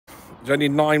There's only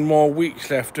 9 more weeks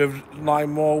left of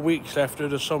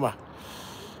the summer.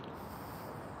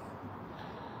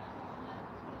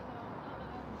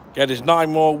 Yeah, there's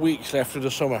 9 more weeks left of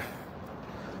the summer.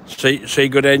 So you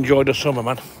got to enjoy the summer,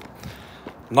 man.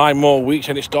 9 more weeks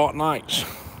and it's dark nights.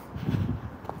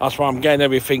 That's why I'm getting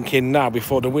everything in now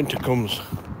before the winter comes.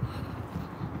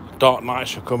 Dark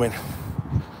nights are coming.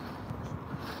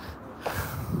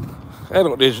 Hey,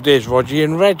 look, there's Roger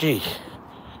and Reggie.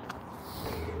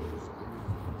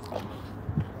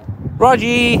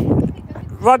 Roddy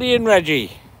and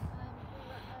Reggie.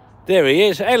 There he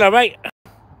is. Hello, mate.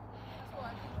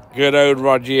 Good old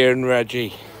Roger and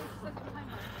Reggie.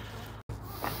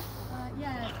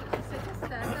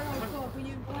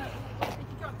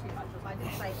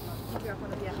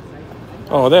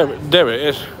 Oh, there it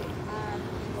is.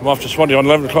 I'm off to Swanage on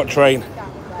 11 o'clock train.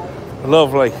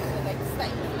 Lovely.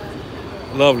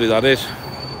 Lovely, that is.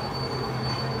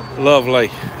 Lovely.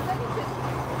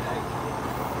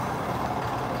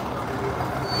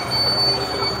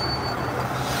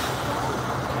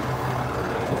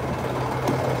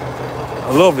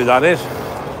 Lovely, that is.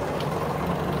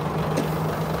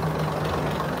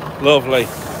 Lovely.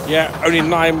 Yeah, only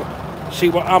 9. See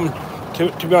what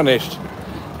to be honest,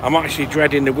 I'm actually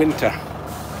dreading the winter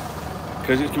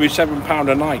because it's going to be £7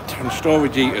 a night on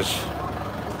storage heaters,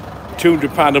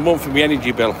 £200 a month for my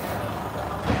energy bill.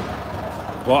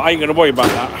 Well, I ain't going to worry about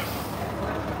that.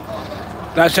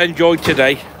 Let's enjoy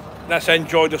today. Let's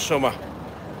enjoy the summer.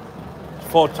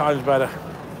 4 times better.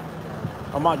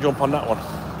 I might jump on that one.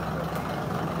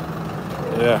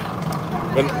 Yeah,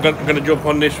 I'm going to jump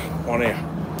on this one here.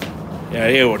 Yeah,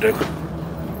 here we'll do.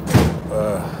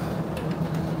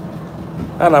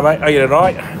 Hello, mate. Are you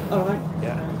alright? Hello, mate.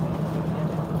 Yeah.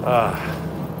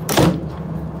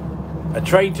 A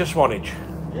train to Swanage.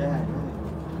 Yeah.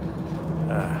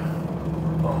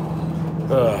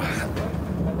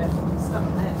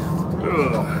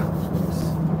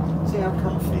 See how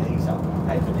comfy these are?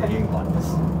 Hey, for the new ones.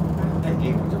 The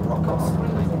new ones are rock on.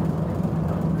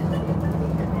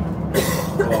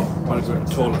 Well, I'm going to go to the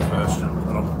toilet first.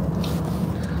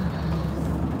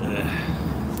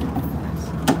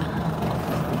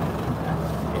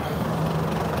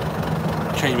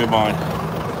 Change my mind. I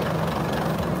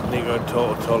need to go to the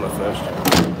toilet first.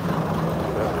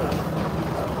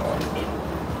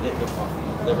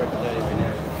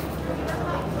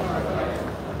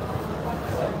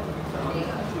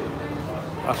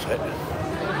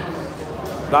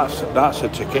 That's it. That's a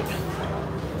ticket.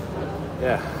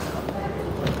 Yeah.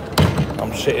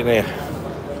 I'm sitting here.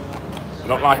 I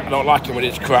don't like it when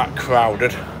it's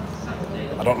crowded.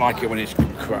 I don't like it when it's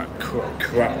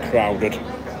crowded.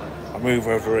 I move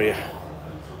over here.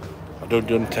 I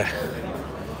don't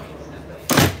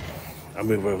I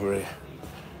move over here.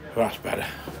 That's better.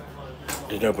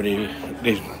 There's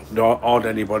not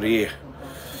anybody here.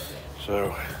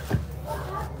 So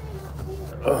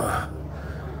I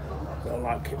don't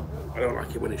like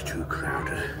it when it's too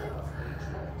crowded.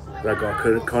 I've got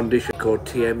a condition called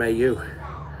TMAU.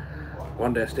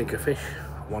 One day I stink of fish,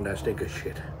 one day I stink of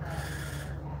shit.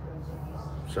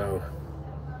 So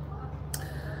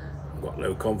I've got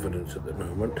low confidence at the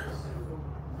moment.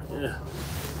 Yeah.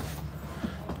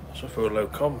 I suffer with low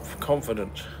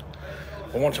confidence.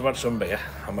 But once I've had some beer,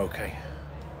 I'm okay.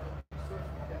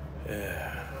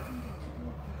 Yeah.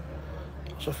 I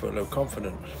suffer with low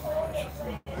confidence.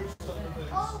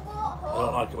 I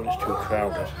don't like it when it's too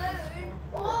crowded.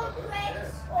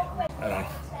 Hang on,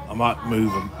 I might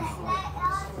move them.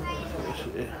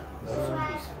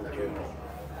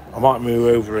 I might move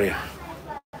over here.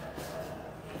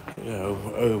 Yeah,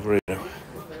 over here.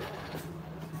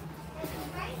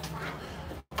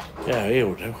 Yeah, here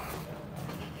will do.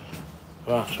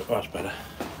 That's better.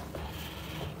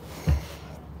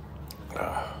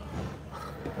 I'll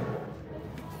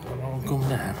come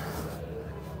down.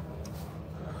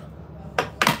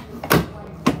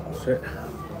 That's it.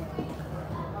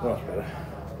 That's better.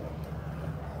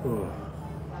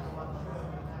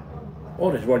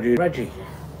 Oh, there's Roger and Reggie.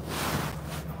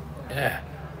 Yeah.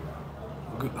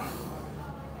 Good.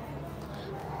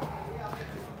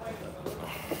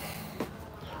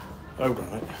 Hold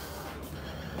on, mate.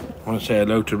 I want to say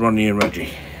hello to Ronnie and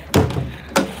Reggie.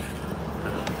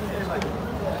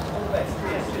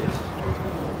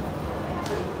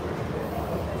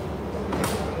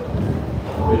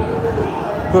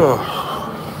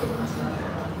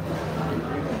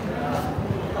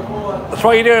 That's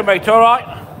what you doing, mate, alright?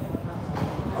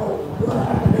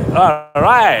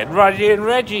 Alright, Roger and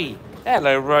Reggie.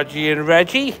 Hello, Roger and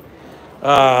Reggie.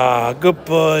 Ah, good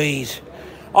boys.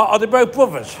 Are they both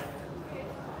brothers?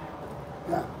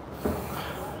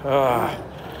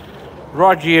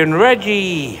 Rogie and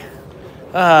Reggie.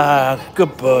 Ah,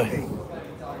 good boy.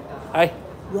 Hey?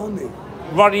 Ronnie.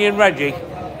 Ronnie and Reggie.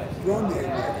 Ronnie and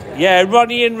Reggie. Yeah,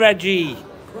 Ronnie and Reggie.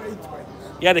 Cray twins.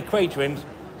 Yeah, the Quay twins.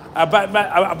 I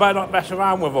better not mess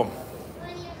around with them.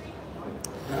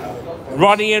 No.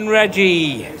 Ronnie and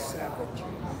Reggie. They're savage.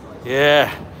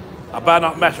 Yeah, I better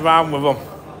not mess around with them.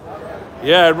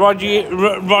 Yeah,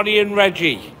 Ronnie and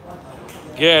Reggie.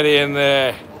 Get in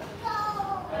there.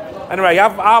 Anyway,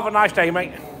 have a nice day,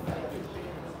 mate.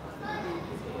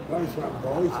 Nice one,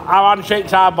 boys. Our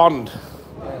handshake's our bond.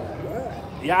 Where?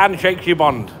 Your handshake's your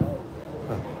bond.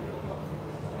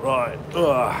 Right.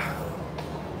 Ugh.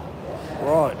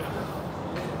 Right.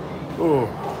 Oh.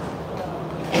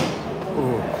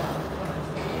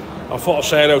 I thought I'd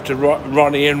say hello to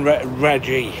Ronnie and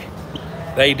Reggie.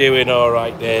 They doing all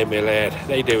right there, my lad.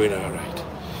 They doing all right.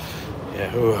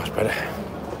 Yeah. Oh, that's better.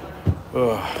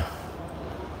 Oh.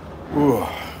 Oh.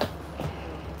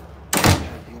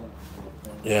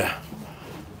 Yeah.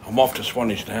 I'm off to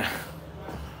Swanage now.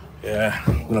 Yeah.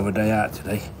 We'll have a day out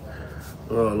today.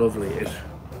 Oh, lovely it is.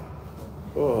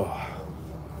 Oh.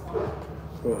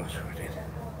 Oh, sweet.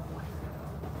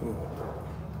 Oh.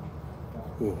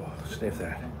 Oh, sniff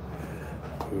that.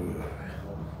 Oh.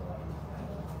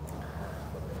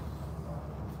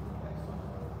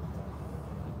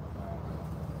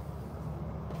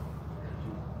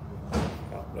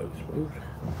 That blows smooth.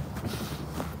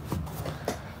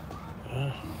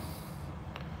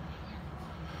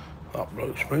 That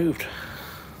bloke's moved.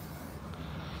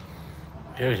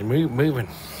 Yeah, he's moving.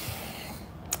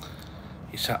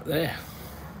 He sat there.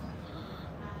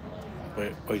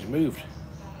 But he's moved.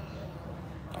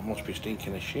 I must be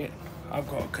stinking of shit. I've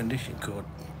got a condition called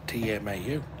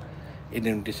TMAU,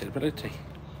 Indian disability.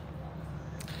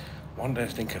 One day I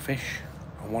stink of fish,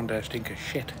 and one day I stink of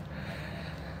shit.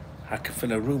 I can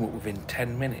fill a room up within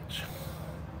 10 minutes.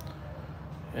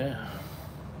 Yeah.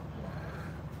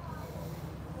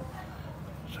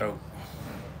 So,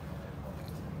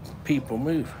 people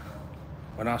move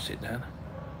when I sit down.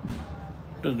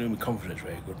 Doesn't do my confidence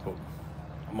very good, but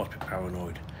I must be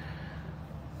paranoid.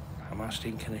 Am I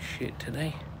stinking of shit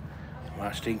today? Am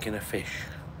I stinking of fish?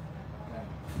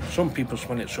 Some people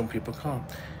smell it, some people can't.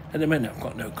 At the minute, I've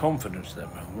got no confidence at the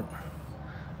moment.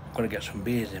 I've got to get some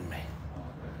beers in me.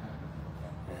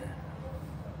 Yeah.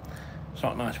 It's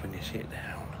not nice when you sit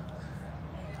down.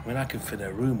 I mean, I can fill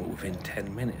a room up within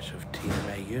 10 minutes of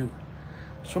TMAU.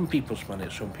 Some people smell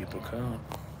it, some people can't.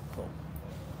 But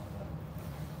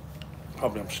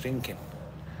probably I'm stinking.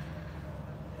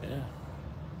 Yeah.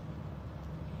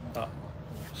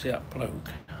 See that bloke?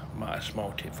 I might have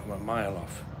smelt it from a mile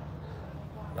off.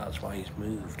 That's why he's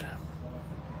moved.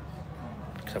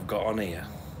 Because I've got on here,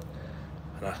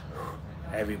 and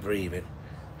heavy breathing,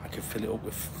 I can fill it up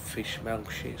with fish smell,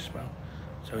 shit smell.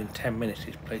 So in 10 minutes,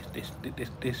 this place,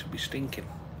 this will be stinking.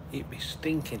 It'd be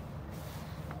stinking.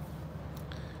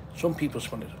 Some people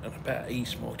smell it, and I bet he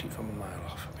smoked it from a mile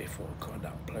off before. God,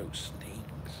 that bloke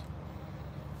stinks.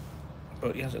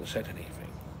 But he hasn't said anything.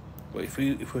 But if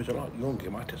he was a lot younger, he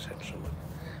might have said something.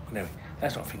 But anyway,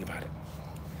 let's not think about it.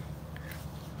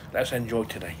 Let's enjoy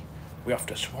today. We're off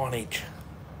to Swanage.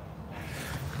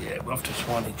 Yeah, we're off to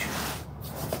Swanage.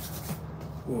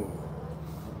 Whoa.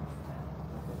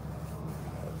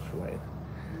 Sweating.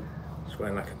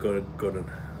 Sweating like a good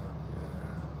one.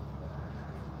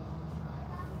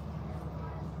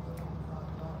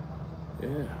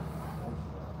 Yeah.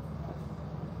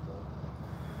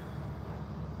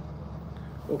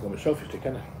 Oh, got my selfie stick,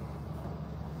 isn't it?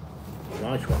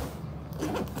 Nice one.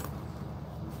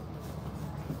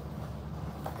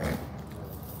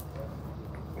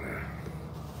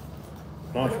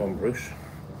 Nice one, Bruce.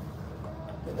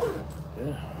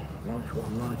 Yeah, nice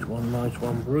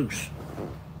one, Bruce.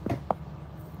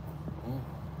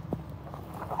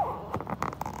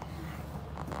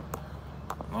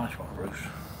 Nice one, Bruce.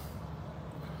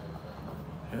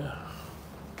 Yeah.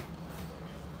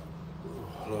 Ooh,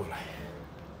 lovely.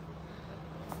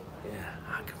 Yeah,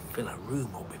 I can fill a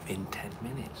room up within 10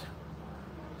 minutes.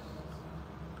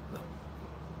 Look,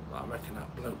 I reckon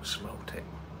that bloke smoked it.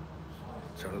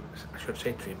 So I should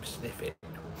say to him, sniff it,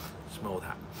 smell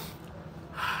that.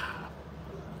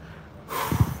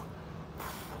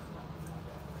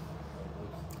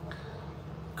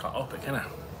 Can't help it, can I?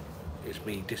 It's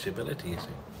me disability, you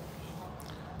see.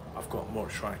 I've got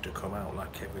much right to come out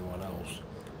like everyone else.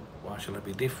 Why should I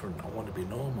be different? I want to be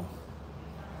normal.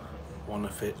 I want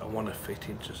to fit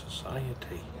into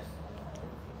society.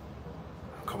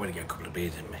 I can't wait to get a couple of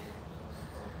beers in me.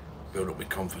 Build up my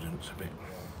confidence a bit.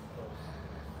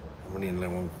 I'm running low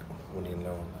on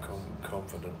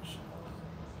confidence.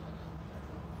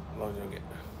 long as I get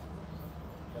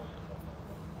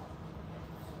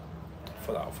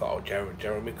for that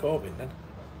Jeremy Corbyn then.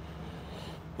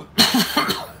 I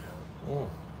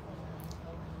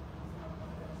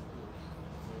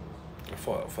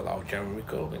thought for that old Jeremy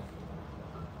Corbyn.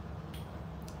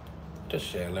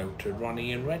 Just say hello to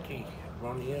Ronnie and Reggie.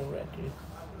 Ronnie and Reggie.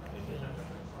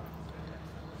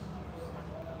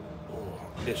 Oh,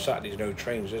 this Saturday's no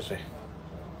trains, is there?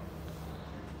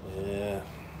 Yeah.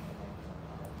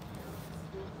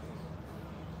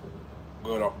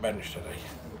 Going up bench today.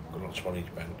 Going on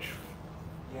Swanage bench.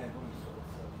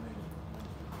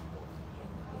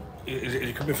 Is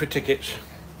it coming for tickets?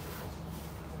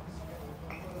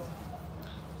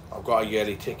 I've got a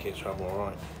yearly ticket, so I'm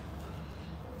alright.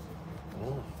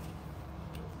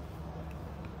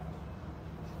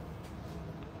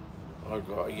 I've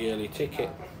got a yearly ticket.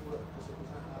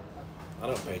 I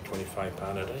don't pay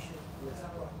 £25 a day.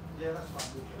 Yeah, that's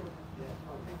fine.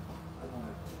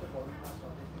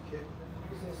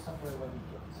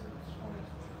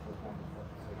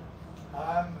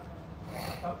 I'm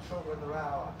not sure whether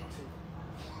our tea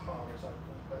bar is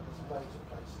open, but there's loads of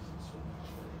places in Swanage.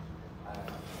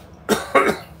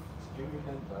 Do you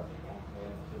remember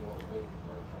what we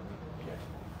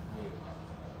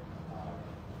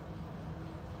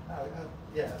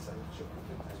yeah, so it should be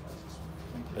good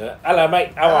places. Hello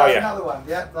mate, how are you? Another one,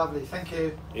 yeah, lovely, thank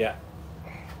you. Yeah.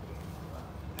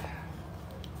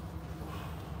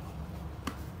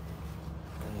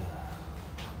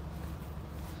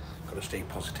 Got to stay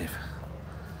positive.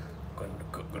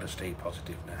 Got to stay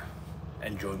positive now.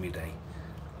 Enjoy my day.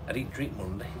 I didn't drink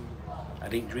Monday. I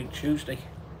didn't drink Tuesday.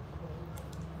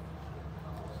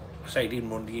 I stayed in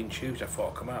Monday and Tuesday. I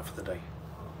thought I'd come out for the day.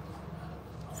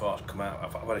 I thought I'd come out.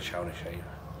 I've had a shower and a shave.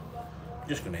 I'm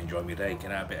just going to enjoy my day.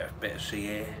 Get out a bit of sea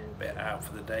air, a bit out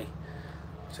for the day.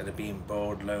 Instead of being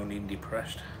bored, lonely and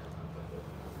depressed.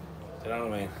 Do you know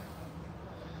what I mean?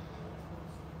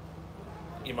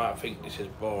 You might think this is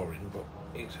boring, but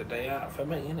it's a day out for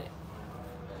me, isn't it?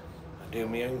 I do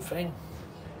my own thing.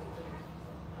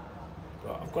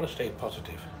 But I've got to stay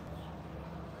positive.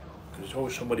 Because there's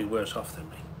always somebody worse off than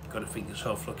me. You've got to think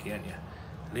yourself lucky, ain't you?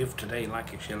 Live today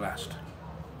like it's your last.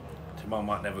 Tomorrow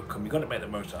might never come. You've got to make the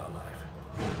most out of life.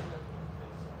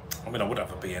 I mean, I would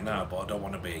have a beer now, but I don't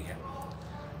want a beer yet.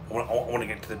 I want to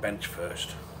get to the bench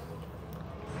first.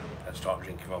 And start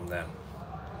drinking from them.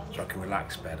 So I can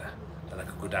relax better. Then I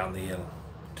can go down the hill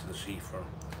to the seafront.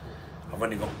 I've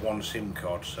only got one SIM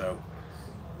card, so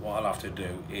what I'll have to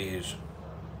do is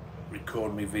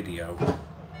record my video while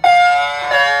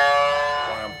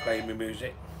I'm playing my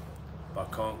music, but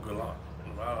I can't go live.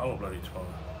 I'll upload it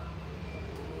tomorrow.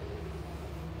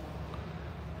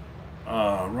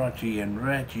 Ah, Rogie and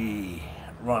Reggie,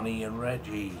 Ronnie and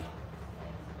Reggie.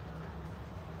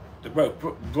 They're both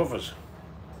brothers.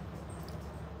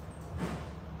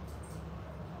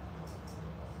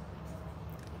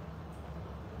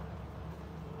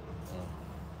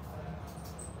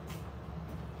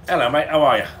 Hello mate, how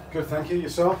are you? Good, thank you.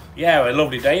 Yourself? Yeah, a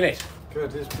lovely day, innit?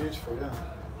 Good, it's beautiful, yeah.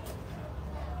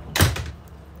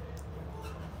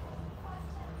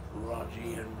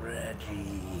 Rogie and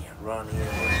Reggie, Ronnie and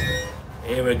Reggie.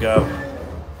 Here we go.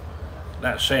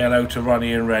 Let's say hello to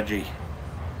Ronnie and Reggie.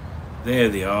 There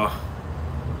they are.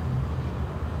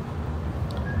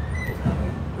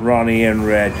 Ronnie and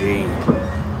Reggie.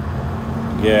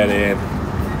 Get in.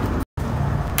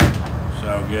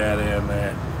 So get in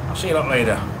there. I'll see you lot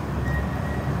later.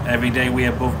 Every day we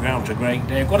above ground's a great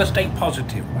day. I've got to stay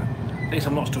positive, man. At least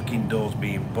I'm not stuck indoors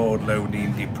being bored, lonely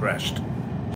and depressed.